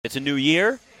It's a new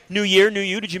year. New year, new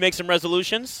you. Did you make some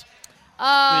resolutions?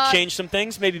 Gonna change some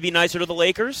things? Maybe be nicer to the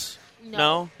Lakers?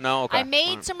 No? Okay. I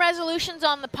made some resolutions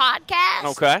on the podcast.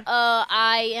 Okay.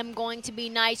 I am going to be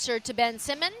nicer to Ben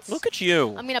Simmons. Look at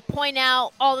you. I'm going to point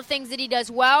out all the things that he does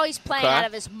well. He's playing Okay. out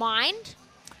of his mind.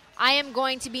 I am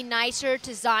going to be nicer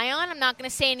to Zion. I'm not going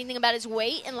to say anything about his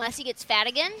weight unless he gets fat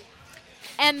again.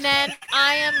 And then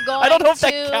I am going to... I don't know if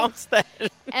that counts then.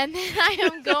 And then I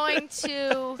am going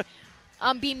to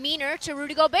be meaner to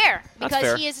Rudy Gobert That's fair.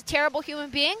 because he is a terrible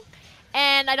human being,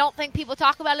 and I don't think people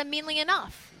talk about him meanly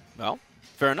enough. Well,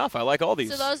 fair enough. I like all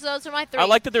these. So those are my three. I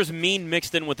like that there's mean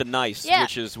mixed in with the nice, Yeah.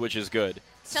 which is good.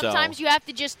 Sometimes So, you have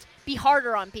to just be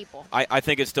harder on people. I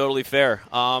think it's totally fair.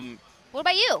 What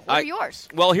about you? What are yours?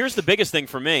 Well, here's the biggest thing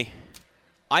for me.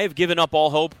 I have given up all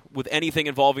hope with anything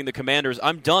involving the Commanders.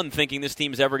 I'm done thinking this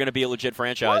team's ever going to be a legit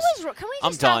franchise. Can we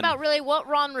I'm just talk done. about really what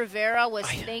Ron Rivera was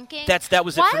thinking? That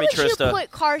was it for me, Why would Trista. you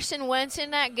put Carson Wentz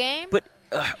in that game? But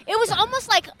it was almost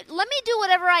like, let me do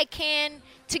whatever I can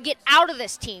to get out of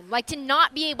this team, like to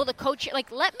not be able to coach it. Like,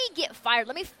 let me get fired.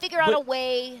 Let me figure out a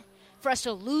way for us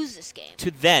to lose this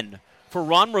game. For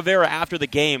Ron Rivera after the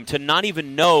game to not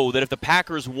even know that if the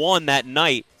Packers won that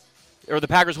night, or the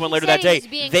Packers won later that day,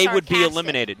 they would be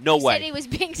eliminated. No way. He said he was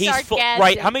being sarcastic.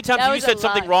 Right. How many times That have you was said a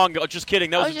something lot. wrong? Oh, just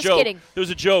kidding. That was a just joke. kidding. It was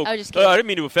a joke. I was just kidding. I didn't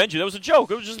mean to offend you. That was a joke.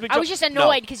 It was just a big joke. I was just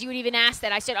annoyed because you would even ask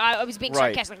that. I said I was being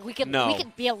Right. sarcastic. We could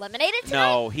be eliminated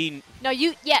tonight? No,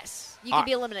 you could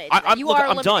be eliminated. I'm you are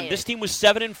I'm eliminated. done. This team was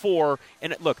 7-4,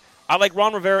 and look, I like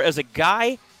Ron Rivera as a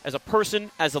guy, as a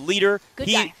person, as a leader. Good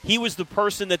guy. He was the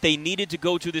person that they needed to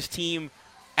go to this team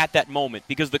at that moment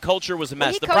because the culture was a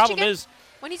mess. The coach problem again? is,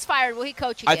 when he's fired, will he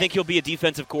coach again? I think he'll be a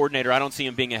defensive coordinator. I don't see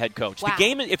him being a head coach. Wow. The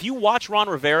game, if you watch Ron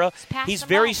Rivera, he's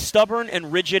very stubborn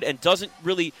and rigid and doesn't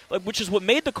really, which is what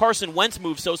made the Carson Wentz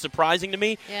move so surprising to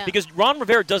me. Yeah. Because Ron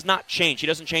Rivera does not change. He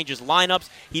doesn't change his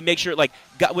lineups. He makes sure,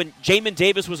 when Jamin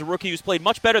Davis was a rookie who's played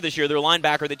much better this year, their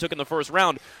linebacker they took in the first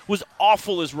round was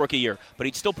awful his rookie year, but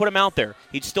he'd still put him out there.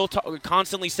 He'd still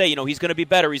constantly say, he's going to be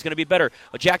better. He's going to be better.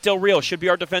 Jack Del Rio should be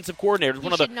our defensive coordinator. He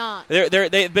should not.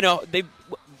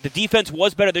 The defense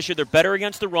was better this year. They're better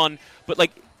against the run, but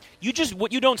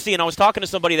what you don't see. And I was talking to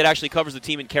somebody that actually covers the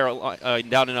team in Carolina,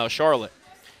 down in Charlotte.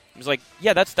 He was like,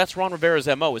 "Yeah, that's Ron Rivera's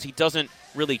MO. Is he doesn't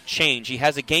really change. He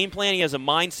has a game plan, he has a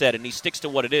mindset, and he sticks to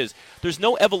what it is. There's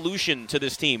no evolution to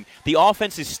this team. The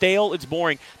offense is stale. It's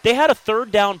boring. They had a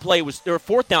fourth down. It was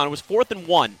 4th and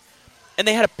 1." And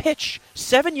they had a pitch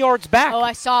 7 yards back. Oh,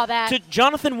 I saw that. To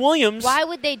Jonathan Williams. Why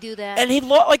would they do that? And he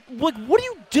what are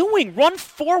you doing? Run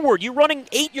forward. You're running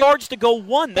 8 yards to go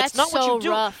 1. That's not what so you do.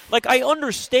 rough. I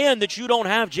understand that you don't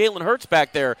have Jalen Hurts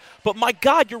back there, but my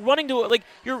God, you're running to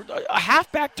you're a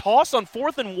halfback toss on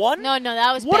 4th and 1. No,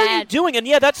 that was what bad. What are you doing? And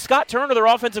yeah, that's Scott Turner, their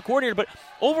offensive coordinator. But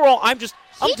overall, I'm done.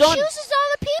 He chooses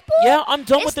all the people. Yeah, I'm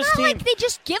done with this team. It's not like they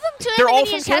just give them to him. They're and all then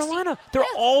he from just Carolina. has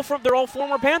to, They're all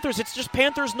former Panthers. It's just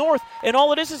Panthers North, and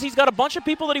all it is he's got a bunch of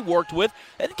people that he worked with.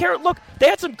 And look, they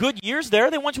had some good years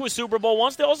there. They went to a Super Bowl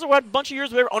once. They also had a bunch of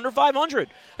years where they were under 500.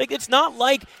 It's not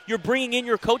like you're bringing in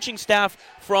your coaching staff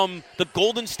from the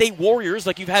Golden State Warriors,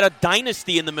 like you've had a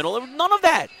dynasty in the middle. None of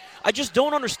that. I just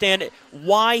don't understand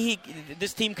why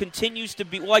this team continues to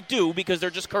be. Well, I do, because they're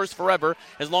just cursed forever.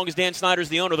 As long as Dan Snyder's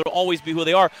the owner, they'll always be who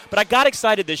they are. But I got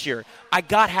excited this year. I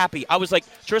got happy. I was like,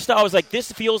 Trista,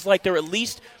 this feels like they're at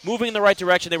least moving in the right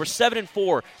direction. They were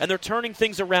 7-4, and they're turning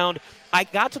things around. I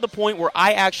got to the point where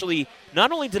I actually,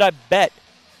 not only did I bet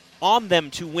on them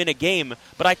to win a game,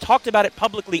 but I talked about it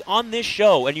publicly on this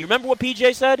show. And you remember what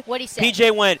PJ said? What'd he say?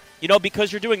 PJ went,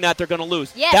 because you're doing that, they're going to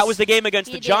lose. Yes, that was the game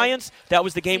against the did. Giants. That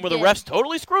was the game where the refs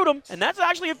totally screwed them. And that's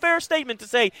actually a fair statement to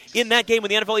say in that game when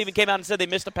the NFL even came out and said they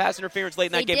missed a pass interference late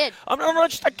in that game. Did.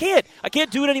 I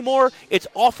can't do it anymore. It's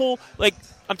awful.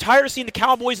 I'm tired of seeing the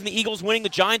Cowboys and the Eagles winning. The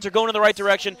Giants are going in the right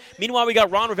direction. Meanwhile, we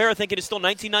got Ron Rivera thinking it's still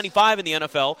 1995 in the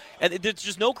NFL, and there's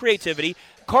just no creativity.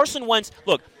 Carson Wentz,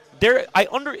 look,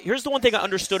 here's the one thing I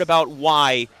understood about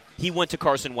why he went to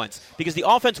Carson Wentz. Because the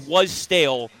offense was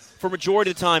stale for majority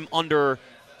of the time under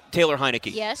Taylor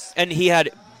Heineke. Yes. And he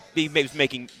was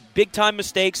making big-time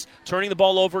mistakes, turning the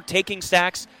ball over, taking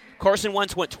sacks. Carson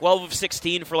Wentz went 12 of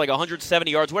 16 for 170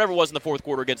 yards, whatever it was in the fourth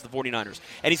quarter against the 49ers.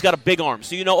 And he's got a big arm.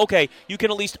 So okay, you can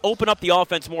at least open up the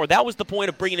offense more. That was the point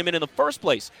of bringing him in the first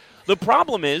place. The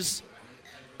problem is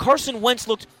Carson Wentz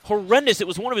looked horrendous. It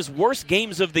was one of his worst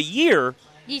games of the year.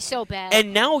 He's so bad.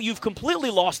 And now you've completely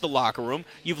lost the locker room.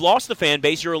 You've lost the fan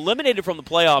base. You're eliminated from the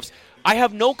playoffs. I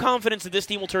have no confidence that this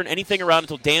team will turn anything around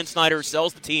until Dan Snyder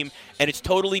sells the team and it's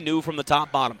totally new from the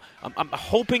top bottom. I'm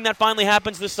hoping that finally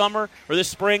happens this summer or this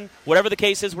spring, whatever the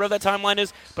case is, whatever that timeline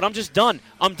is. But I'm just done.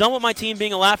 I'm done with my team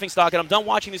being a laughingstock, and I'm done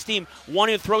watching this team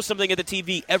wanting to throw something at the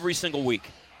TV every single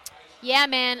week. Yeah,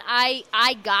 man,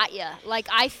 I got you. Like,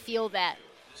 I feel that.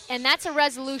 And that's a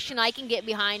resolution I can get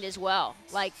behind as well.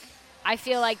 Like, I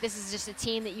feel like this is just a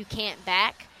team that you can't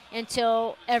back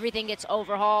until everything gets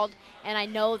overhauled. And I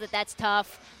know that that's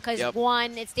tough because,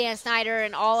 one, it's Dan Snyder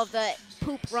and all of the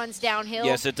poop runs downhill.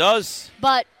 Yes, it does.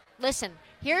 But, listen,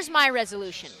 here's my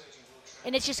resolution,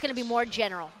 and it's just going to be more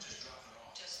general.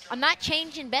 I'm not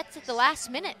changing bets at the last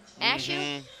minute,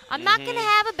 Ashu. I'm not going to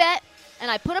have a bet,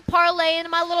 and I put a parlay into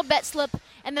my little bet slip,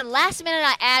 and then last minute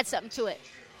I add something to it.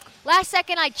 Last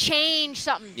second I change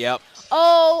something. Yep.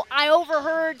 Oh, I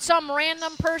overheard some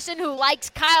random person who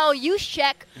likes Kyle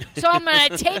Juszczyk, so I'm going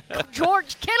to take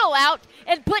George Kittle out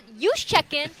and put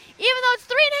Juszczyk in, even though it's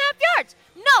 3.5 yards.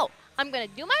 No, I'm going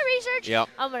to do my research. Yep.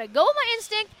 I'm going to go with my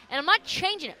instinct, and I'm not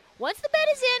changing it. Once the bet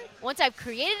is in, once I've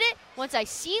created it, once I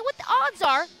see what the odds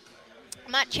are,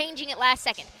 I'm not changing it last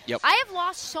second. Yep. I have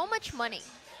lost so much money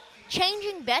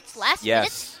changing bets last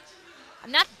minute.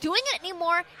 I'm not doing it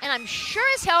anymore, and I'm sure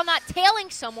as hell not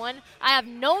tailing someone I have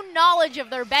no knowledge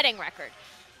of their betting record.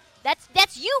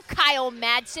 That's you, Kyle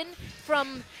Madsen,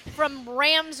 from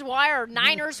Rams Wire or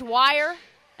Niners Wire.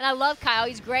 And I love Kyle.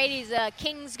 He's great. He's a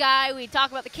Kings guy. We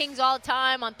talk about the Kings all the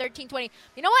time on 1320.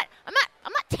 You know what? I'm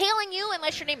not tailing you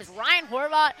unless your name is Ryan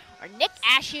Horvath or Nick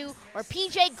Ashew or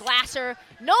PJ Glasser.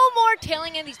 No more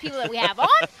tailing in these people that we have on.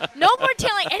 No more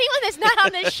tailing anyone that's not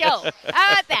on this show.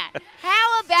 How about that?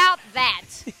 How about that?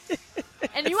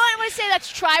 And you might want to say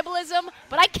that's tribalism,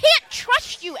 but I can't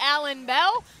trust you, Alan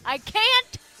Bell. I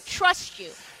can't trust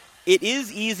you. It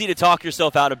is easy to talk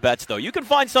yourself out of bets, though. You can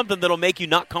find something that'll make you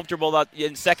not comfortable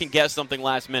and second-guess something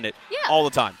last minute all the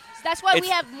time. That's why we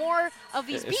have more of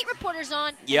these beat reporters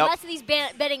on and less of these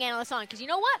betting analysts on. Because you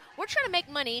know what? We're trying to make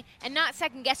money and not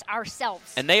second-guess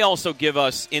ourselves. And they also give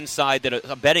us insight that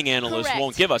a betting analyst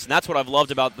won't give us. And that's what I've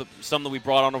loved about some that we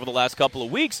brought on over the last couple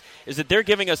of weeks, is that they're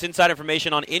giving us inside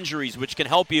information on injuries, which can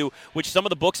help you, which some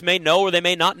of the books may know or they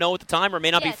may not know at the time or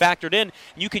may not be factored in.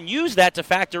 You can use that to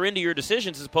factor into your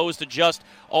decisions as opposed to just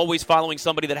always following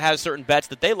somebody that has certain bets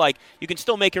that they like. You can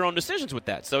still make your own decisions with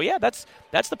that. So, yeah, that's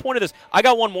the point of this. I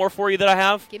got one more for you that I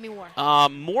have. Give me more.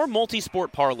 More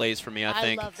multi-sport parlays for me, I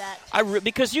think. I love that.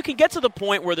 Because you can get to the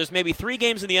point where there's maybe 3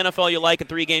 games in the NFL you like and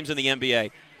 3 games in the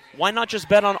NBA. Why not just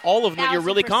bet on all of them that you're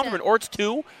really confident? Or it's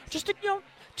 2. Just to,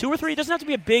 2 or 3. It doesn't have to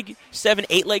be a big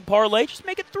 7-8 leg parlay. Just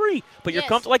make it 3. But you're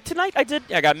comfortable. Like tonight,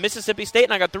 I got Mississippi State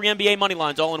and I got 3 NBA money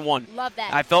lines all in one. Love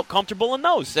that. I felt comfortable in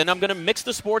those, and I'm going to mix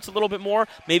the sports a little bit more.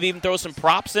 Maybe even throw some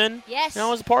props in. Yes.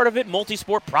 As a part of it,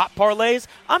 multi-sport prop parlays.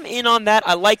 I'm in on that.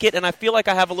 I like it, and I feel like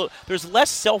I have a little. There's less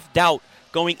self-doubt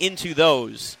going into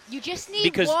those. You just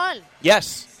need one.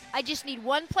 Yes. I just need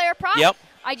one player prop. Yep.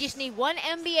 I just need one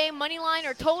NBA money line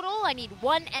or total. I need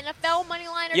one NFL money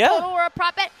line or total or a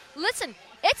prop bet. Listen,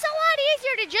 it's a lot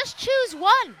easier to just choose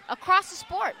one across the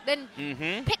sport than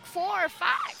pick 4 or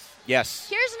 5. Yes.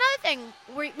 Here's another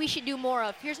thing we should do more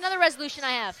of. Here's another resolution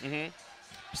I have.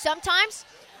 Sometimes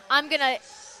I'm going to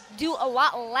do a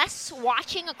lot less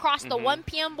watching across the 1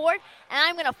 p.m. board, and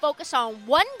I'm going to focus on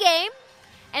one game,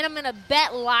 and I'm going to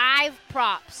bet live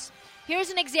props. Here's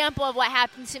an example of what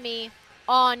happened to me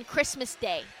on Christmas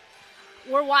Day.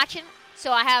 We're watching,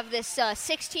 so I have this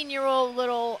 16-year-old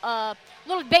little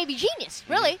baby genius,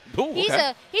 really. Ooh, he's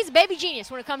a baby genius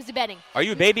when it comes to betting. Are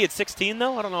you a baby at 16,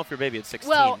 though? I don't know if you're a baby at 16.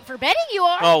 Well, for betting you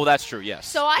are. Oh, that's true, yes.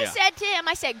 So I said to him,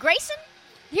 Grayson,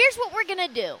 here's what we're going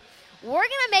to do. We're going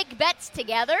to make bets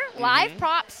together, live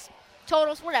props,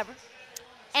 totals, whatever,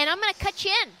 and I'm going to cut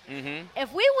you in.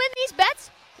 If we win these bets,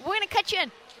 we're going to cut you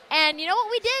in. And you know what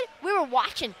we did? We were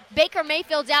watching. Baker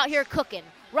Mayfield's out here cooking.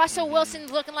 Russell Wilson's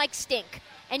looking like stink.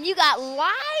 And you got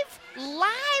live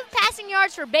passing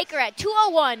yards for Baker at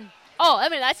 201. Oh,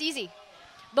 that's easy.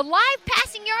 The live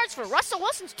passing yards for Russell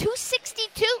Wilson's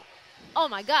 262. Oh,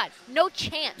 my God. No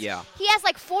chance. Yeah. He has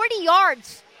like 40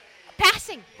 yards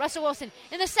passing, Russell Wilson,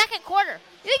 in the second quarter.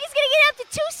 You think he's going to get up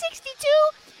to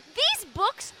 262? These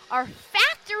books are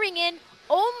factoring in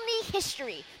only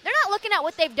history. They're not looking at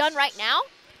what they've done right now.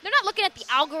 They're not looking at the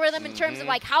algorithm in terms of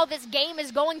like how this game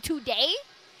is going today.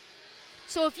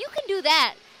 So if you can do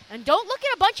that, and don't look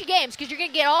at a bunch of games because you're going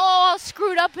to get all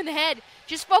screwed up in the head.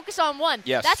 Just focus on one.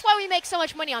 Yes. That's why we make so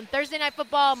much money on Thursday Night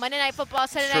Football, Monday Night Football,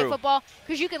 Saturday Night Football,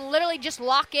 because you can literally just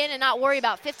lock in and not worry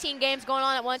about 15 games going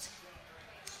on at once.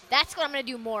 That's what I'm going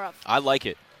to do more of. I like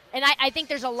it. And I think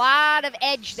there's a lot of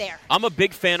edge there. I'm a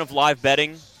big fan of live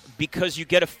betting because you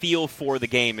get a feel for the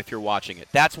game if you're watching it.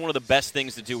 That's one of the best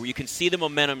things to do, where you can see the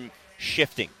momentum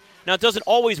shifting. Now, it doesn't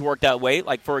always work that way.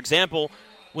 Like, for example,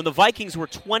 when the Vikings were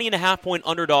 20.5-point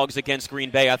underdogs against Green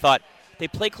Bay, I thought they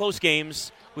play close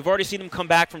games. We've already seen them come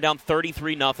back from down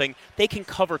 33-0. They can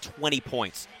cover 20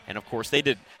 points. And, of course, they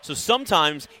did. So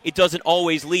sometimes it doesn't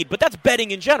always lead. But that's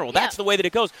betting in general. That's the way that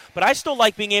it goes. But I still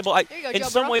like being able – in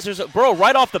some ways, there's Burrow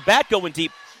right off the bat going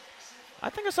deep. I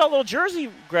think I saw a little jersey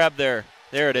grab there.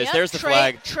 There it is. Yep, there's the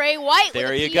flag. Trey White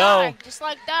there with a you PR, go. just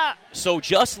like that. So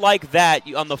just like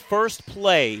that, on the first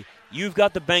play, you've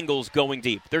got the Bengals going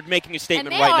deep. They're making a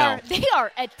statement now. They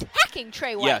are attacking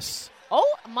Trey White. Yes.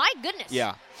 Oh, my goodness.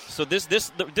 Yeah. So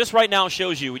this right now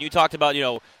shows you, when you talked about,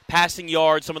 passing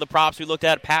yards, some of the props we looked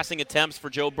at, passing attempts for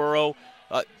Joe Burrow,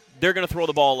 they're going to throw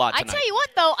the ball a lot tonight. I tell you what,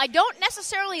 though, I don't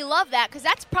necessarily love that, because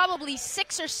that's probably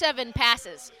 6 or 7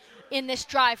 passes in this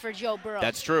drive for Joe Burrow.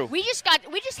 That's true. We just had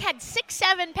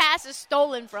 6-7 passes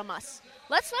stolen from us.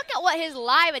 Let's look at what his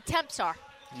live attempts are.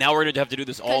 Now we're going to have to do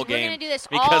this all game. We're going to do this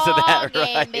because all of that,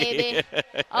 game, right? baby.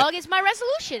 It's my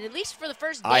resolution, at least for the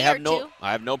first day or two.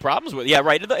 I have no problems with it. Yeah,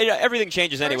 right. Everything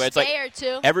changes anyway. It's day like or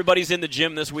two. Everybody's in the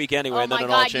gym this week anyway, Oh and then my it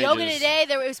all God, changes. yoga today,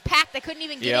 it was packed. I couldn't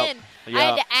even get in. I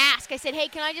had to ask. I said, hey,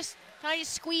 can I just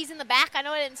squeeze in the back? I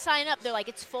know I didn't sign up. They're like,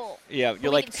 it's full. Yeah,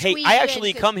 you're like, hey, I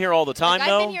actually come here all the time,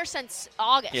 though. I've been here since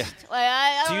August. Yeah.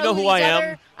 I Do you know who I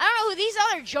am? I don't know who these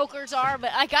other jokers are,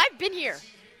 but I've been here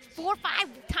 4 or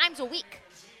 5 times a week.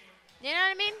 You know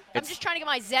what I mean? I'm just trying to get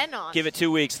my Zen on. Give it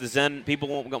 2 weeks. The Zen, people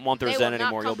won't want their Zen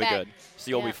anymore. You'll be good. So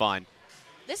you'll be fine.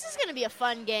 This is going to be a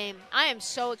fun game. I am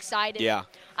so excited. Yeah.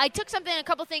 I took a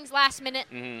couple things last minute.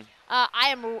 Mm-hmm. I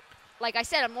am, like I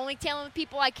said, I'm only telling the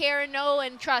people I care and know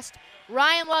and trust.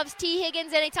 Ryan loves T.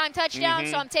 Higgins anytime touchdown,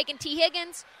 so I'm taking T.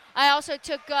 Higgins. I also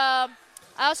took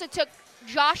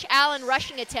Josh Allen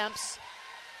rushing attempts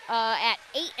at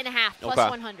 8.5 plus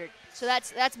 100. So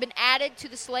that's been added to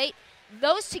the slate.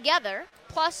 Those together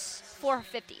plus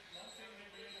 450.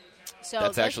 So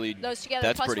those together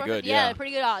that's plus pretty good. Yeah,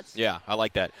 pretty good odds. Yeah, I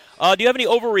like that. Do you have any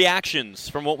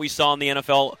overreactions from what we saw in the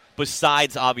NFL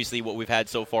besides obviously what we've had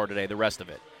so far today? The rest of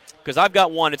it, because I've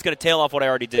got one. It's going to tail off what I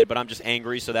already did, but I'm just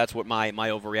angry, so that's what my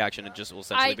overreaction will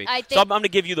essentially be. So I'm going to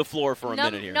give you the floor for a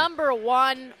minute here. Number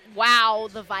one, wow,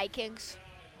 the Vikings,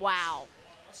 wow,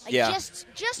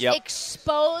 just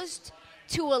exposed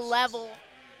to a level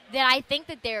that I think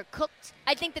that they're cooked.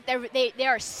 I think that they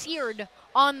are seared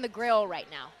on the grill right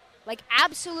now. Like,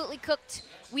 absolutely cooked.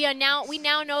 We now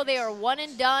know they are one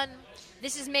and done.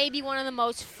 This is maybe one of the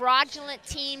most fraudulent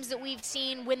teams that we've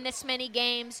seen win this many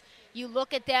games. You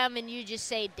look at them and you just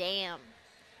say, damn.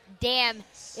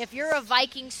 If you're a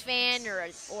Vikings fan or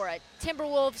a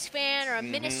Timberwolves fan or a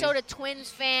Minnesota Twins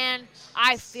fan,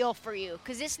 I feel for you,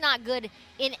 because it's not good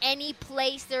in any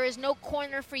place. There is no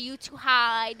corner for you to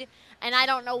hide. And I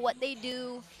don't know what they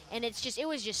do, and it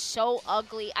was just so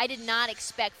ugly. I did not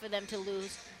expect for them to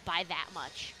lose by that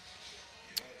much.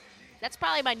 That's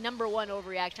probably my number one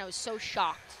overreaction. I was so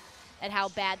shocked at how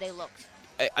bad they looked.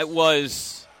 That's what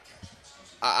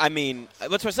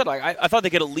I said. Like, I thought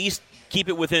they could at least keep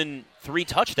it within 3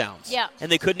 touchdowns. Yeah.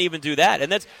 And they couldn't even do that.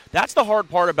 And that's the hard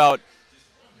part about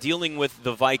dealing with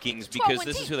the Vikings, because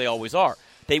this is who they always are.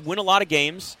 They win a lot of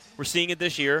games. We're seeing it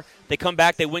this year. They come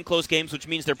back, they win close games, which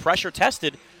means they're pressure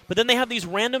tested. But then they have these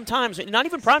random times, not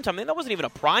even prime time. I mean, that wasn't even a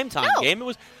prime time game.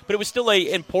 But it was still a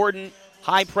important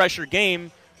high pressure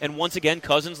game. And once again,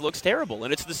 Cousins looks terrible.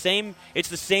 And it's the same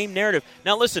narrative.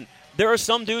 Now listen, there are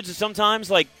some dudes that sometimes,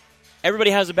 like,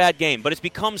 everybody has a bad game, but it's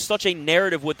become such a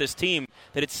narrative with this team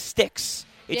that it sticks.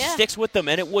 It sticks with them,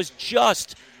 and it was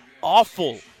just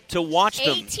awful to watch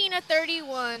them. 18 of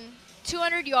 31,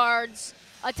 200 yards.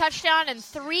 A touchdown and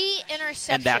 3 interceptions.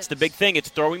 And that's the big thing. It's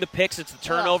throwing the picks. It's the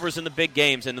turnovers in the big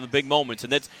games and in the big moments.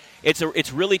 And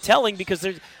it's really telling, because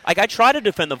I try to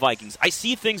defend the Vikings. I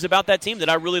see things about that team that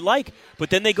I really like.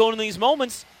 But then they go into these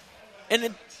moments,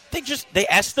 and they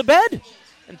S the bed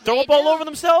and throw up all over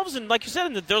themselves. And like you said,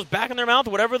 and it throws back in their mouth,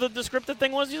 whatever the descriptive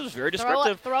thing was. It was very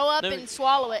descriptive. Throw up and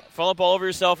swallow it. Throw up all over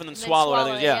yourself and then swallow it.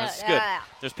 I think, it's good.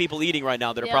 There's people eating right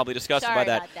now that are probably disgusted by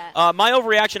that. My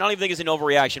overreaction, I don't even think it's an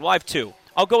overreaction. Well, I have 2.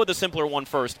 I'll go with the simpler one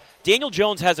first. Daniel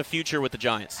Jones has a future with the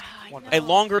Giants, a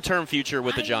longer-term future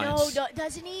with the Giants.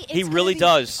 Doesn't he? He really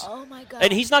does. Oh, my God.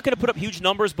 And he's not going to put up huge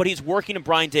numbers, but he's working in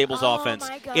Brian Dable's offense.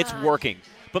 My God. It's working.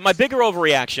 But my bigger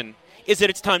overreaction is that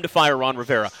it's time to fire Ron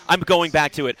Rivera. I'm going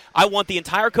back to it. I want the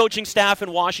entire coaching staff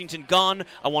in Washington gone.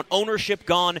 I want ownership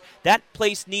gone. That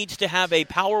place needs to have a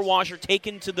power washer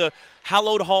taken to the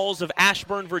hallowed halls of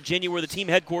Ashburn, Virginia, where the team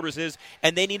headquarters is,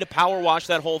 and they need to power wash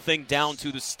that whole thing down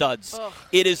to the studs. Ugh.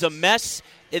 It is a mess.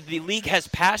 The league has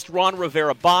passed Ron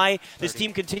Rivera by. This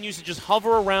team continues to just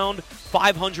hover around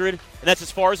 500, and that's as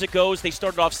far as it goes. They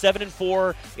started off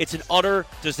 7-4. It's an utter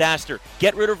disaster.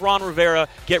 Get rid of Ron Rivera.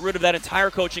 Get rid of that entire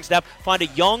coaching staff. Find a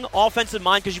young offensive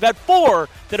mind, because you've had 4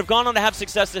 that have gone on to have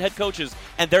success as head coaches,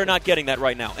 and they're not getting that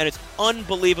right now. And it's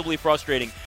unbelievably frustrating